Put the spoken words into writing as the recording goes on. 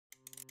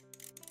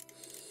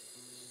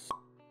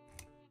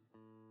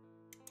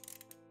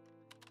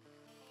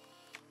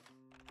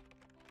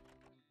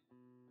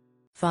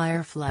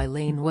Firefly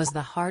Lane was the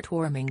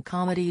heartwarming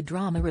comedy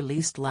drama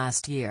released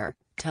last year,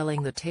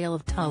 telling the tale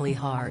of Tully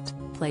Hart,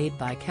 played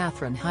by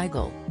Katherine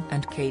Heigl,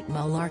 and Kate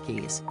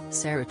Mullarkey's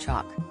Sarah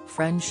Chalk,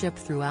 friendship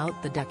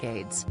throughout the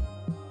decades.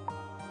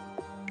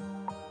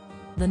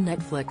 The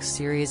Netflix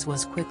series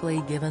was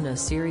quickly given a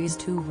Series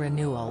 2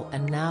 renewal,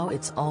 and now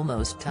it's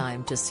almost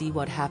time to see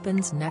what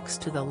happens next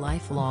to the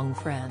lifelong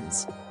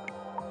friends.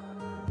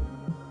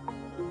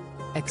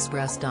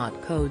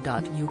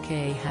 Express.co.uk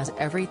has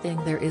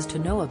everything there is to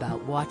know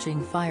about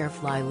watching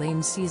Firefly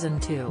Lane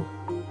Season 2.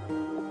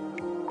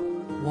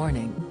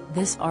 Warning: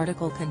 this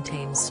article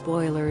contains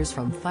spoilers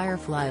from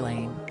Firefly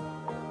Lane.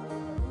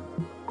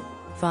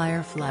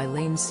 Firefly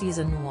Lane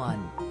Season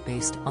 1,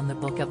 based on the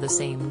book of the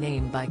same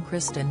name by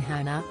Kristen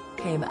Hanna,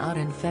 came out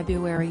in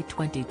February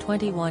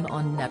 2021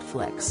 on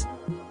Netflix.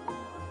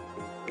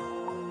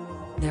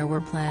 There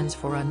were plans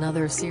for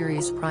another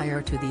series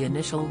prior to the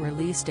initial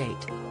release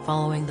date,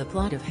 following the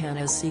plot of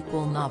Hanna's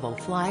sequel novel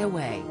Fly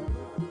Away.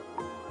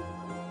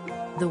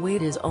 The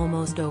wait is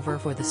almost over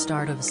for the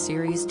start of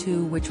Series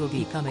 2, which will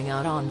be coming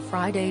out on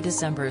Friday,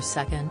 December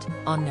 2nd,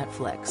 on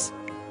Netflix.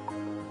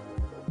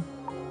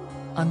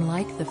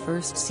 Unlike the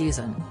first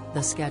season,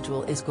 the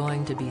schedule is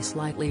going to be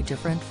slightly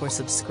different for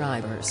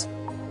subscribers.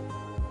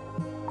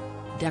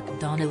 Dec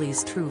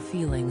Donnelly's true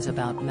feelings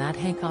about Matt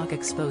Hancock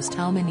exposed.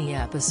 How many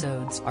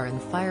episodes are in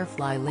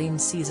Firefly Lane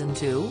Season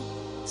 2?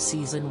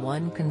 Season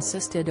 1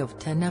 consisted of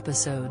 10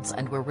 episodes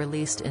and were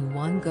released in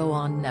one go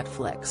on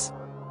Netflix.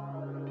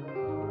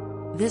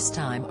 This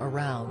time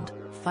around,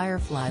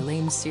 Firefly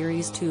Lane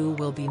Series 2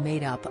 will be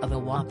made up of a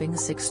whopping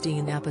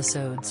 16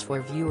 episodes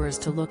for viewers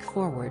to look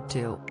forward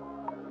to.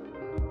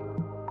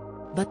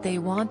 But they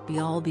won't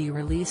all be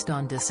released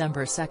on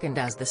December 2nd,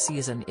 as the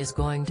season is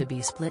going to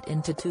be split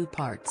into 2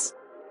 parts.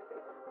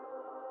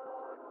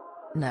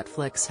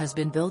 Netflix has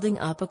been building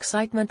up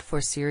excitement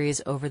for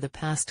series over the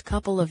past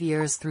couple of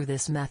years through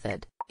this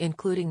method,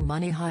 including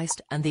Money Heist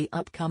and the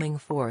upcoming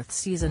 4th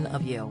season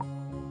of You.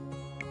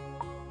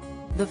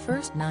 The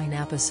first 9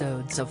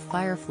 episodes of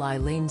Firefly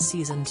Lane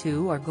Season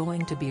 2 are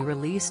going to be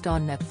released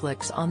on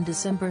Netflix on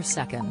December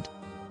 2nd.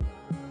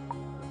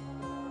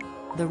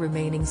 The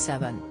remaining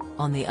 7,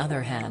 on the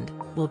other hand,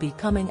 will be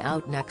coming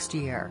out next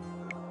year.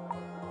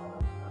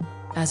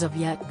 As of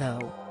yet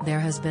though, there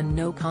has been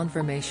no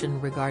confirmation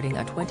regarding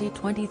a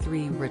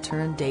 2023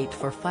 return date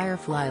for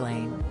Firefly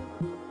Lane.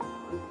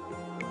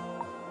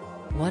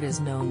 What is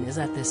known is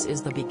that this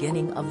is the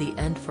beginning of the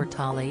end for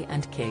Tully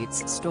and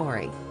Kate's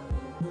story.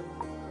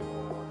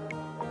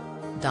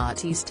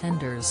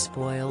 EastEnders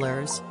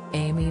spoilers: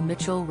 Amy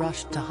Mitchell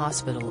rushed to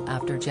hospital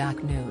after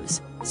Jack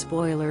news.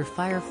 Spoiler: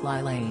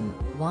 Firefly Lane.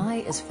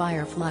 Why is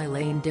Firefly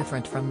Lane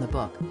different from the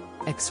book?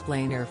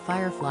 Explainer: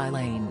 Firefly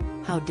Lane.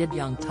 How did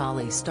young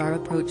Tully Star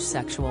approach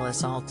sexual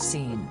assault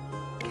scene?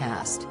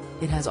 Cast: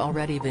 it has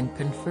already been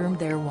confirmed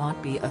there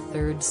won't be a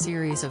 3rd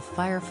series of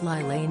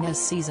Firefly Lane, as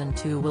Season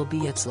 2 will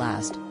be its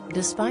last,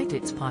 despite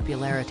its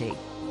popularity.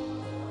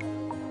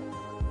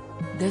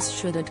 This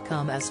shouldn't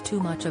come as too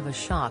much of a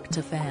shock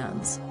to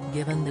fans,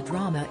 given the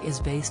drama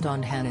is based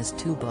on Hanna's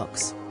 2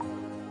 books.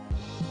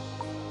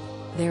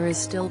 There is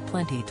still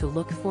plenty to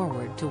look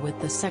forward to, with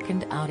the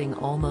second outing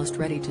almost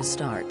ready to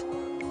start.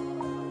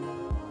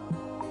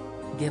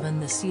 Given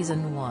the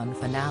Season 1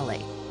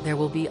 finale, there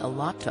will be a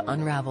lot to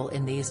unravel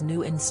in these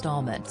new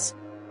installments.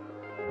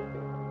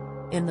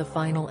 In the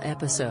final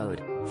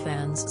episode,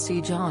 fans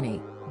see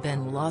Johnny,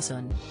 Ben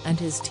Lawson, and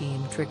his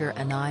team trigger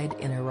an Eid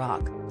in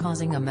Iraq,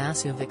 causing a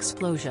massive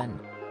explosion.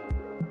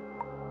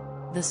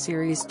 The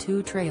Series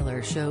 2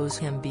 trailer shows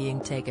him being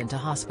taken to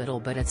hospital,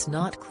 but it's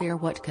not clear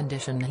what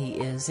condition he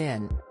is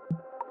in.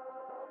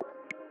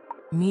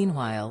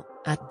 Meanwhile,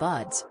 at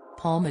Bud's,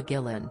 Paul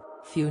McGillen,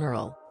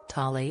 funeral,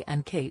 Tully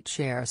and Kate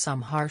share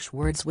some harsh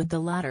words, with the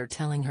latter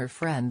telling her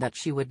friend that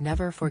she would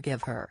never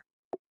forgive her.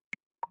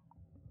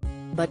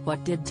 But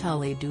what did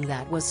Tully do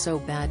that was so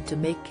bad to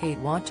make Kate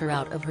want her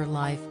out of her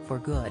life for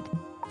good?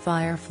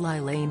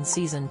 Firefly Lane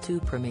Season 2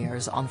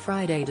 premieres on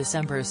Friday,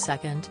 December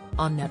 2nd,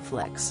 on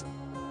Netflix.